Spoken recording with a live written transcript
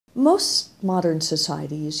Most modern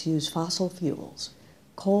societies use fossil fuels,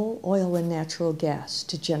 coal, oil, and natural gas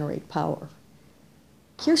to generate power.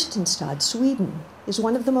 Kristianstad, Sweden, is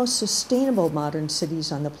one of the most sustainable modern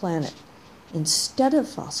cities on the planet. Instead of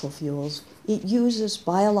fossil fuels, it uses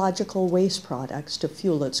biological waste products to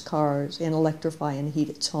fuel its cars and electrify and heat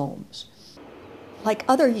its homes. Like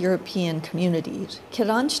other European communities,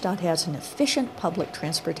 Kristianstad has an efficient public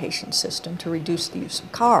transportation system to reduce the use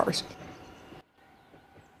of cars.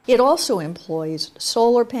 It also employs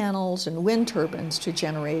solar panels and wind turbines to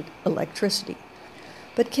generate electricity.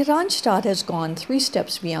 But Kristianstad has gone 3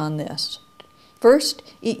 steps beyond this. First,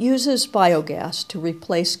 it uses biogas to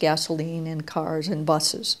replace gasoline in cars and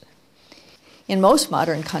buses. In most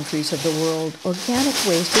modern countries of the world, organic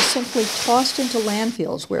waste is simply tossed into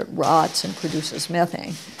landfills where it rots and produces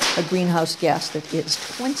methane, a greenhouse gas that is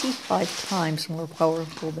 25 times more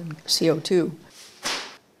powerful than CO2.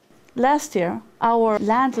 Last year, our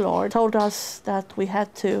landlord told us that we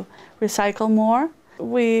had to recycle more.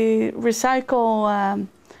 We recycle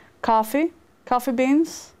coffee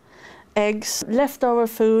beans, eggs, leftover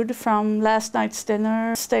food from last night's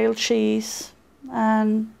dinner, stale cheese,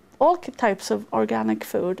 and all types of organic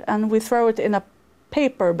food. And we throw it in a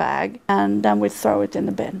paper bag, and then we throw it in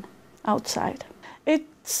the bin outside.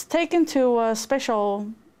 It's taken to a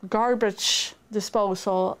special garbage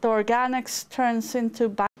disposal. The organics turns into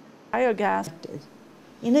biogas.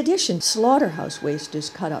 In addition, slaughterhouse waste is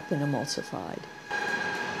cut up and emulsified.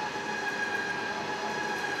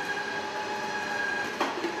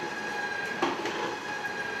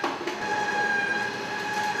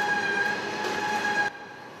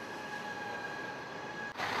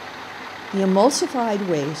 The emulsified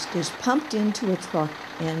waste is pumped into a truck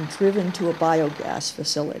and driven to a biogas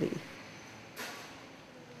facility.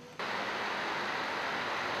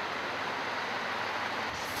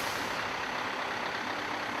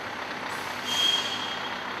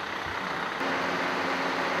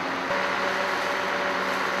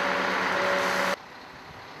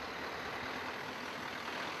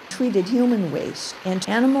 Treated human waste and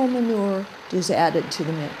animal manure is added to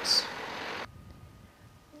the mix.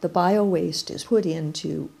 The bio-waste is put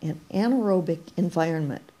into an anaerobic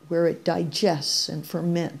environment where it digests and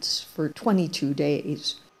ferments for 22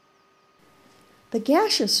 days. The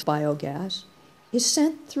gaseous biogas is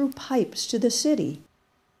sent through pipes to the city.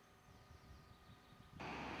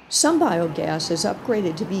 Some biogas is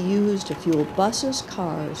upgraded to be used to fuel buses,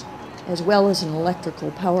 cars, as well as an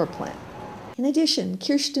electrical power plant. In addition,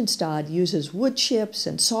 Kristianstad uses wood chips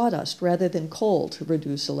and sawdust rather than coal to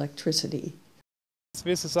produce electricity.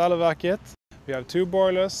 This is Salverket. We have 2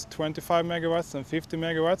 boilers, 25 megawatts and 50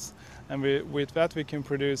 megawatts, and with that we can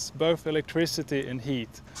produce both electricity and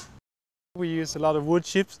heat. We use a lot of wood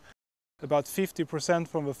chips, about 50%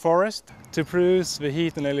 from the forest. To produce the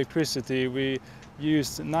heat and electricity we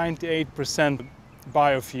use 98%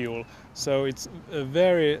 biofuel, so it's a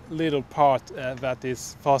very little part that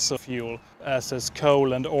is fossil fuel, as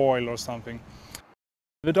coal and oil or something.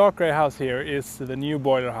 The dark grey house here is the new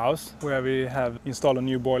boiler house, where we have installed a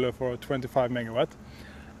new boiler for 25 megawatt.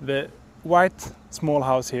 The white small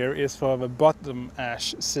house here is for the bottom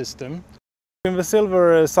ash system. In the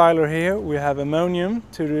silver silo here we have ammonium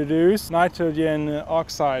to reduce nitrogen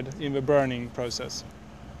oxide in the burning process.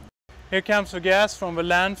 Here comes the gas from the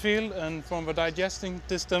landfill and from the digesting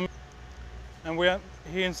system. And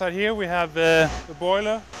here inside here we have the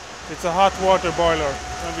boiler. It's a hot water boiler.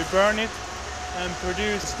 When we burn it and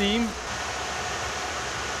produce steam,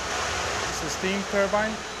 it's a steam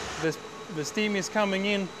turbine. The steam is coming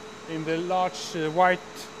in the large white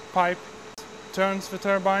pipe, turns the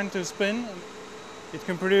turbine to spin. It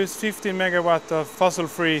can produce 15 megawatt of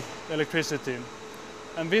fossil-free electricity.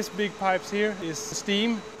 And these big pipes here is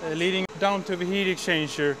steam leading down to the heat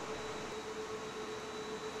exchanger.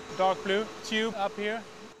 Dark blue tube up here,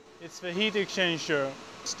 it's the heat exchanger.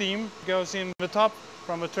 Steam goes in the top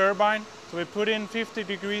from the turbine, so we put in 50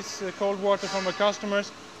 degrees cold water from the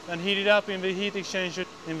customers and heat it up in the heat exchanger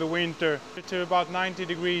in the winter to about 90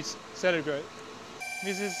 degrees centigrade.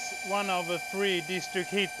 This is one of the 3 district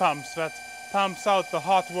heat pumps that pumps out the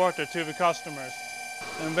hot water to the customers,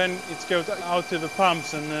 and then it goes out to the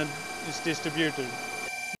pumps and is distributed.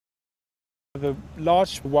 The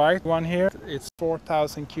large white one here, it's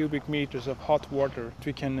 4,000 cubic meters of hot water.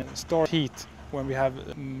 We can store heat when we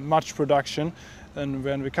have much production, and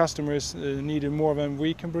when the customers need more than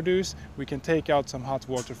we can produce, we can take out some hot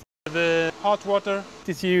water. The hot water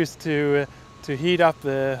is used to heat up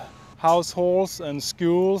the households and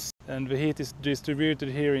schools, and the heat is distributed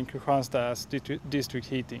here in Kristianstad as district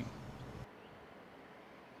heating.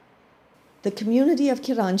 The community of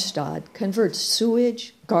Kristianstad converts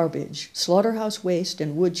sewage, garbage, slaughterhouse waste,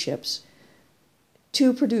 and wood chips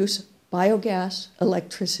to produce biogas,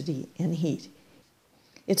 electricity, and heat.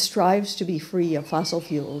 It strives to be free of fossil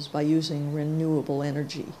fuels by using renewable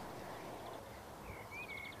energy.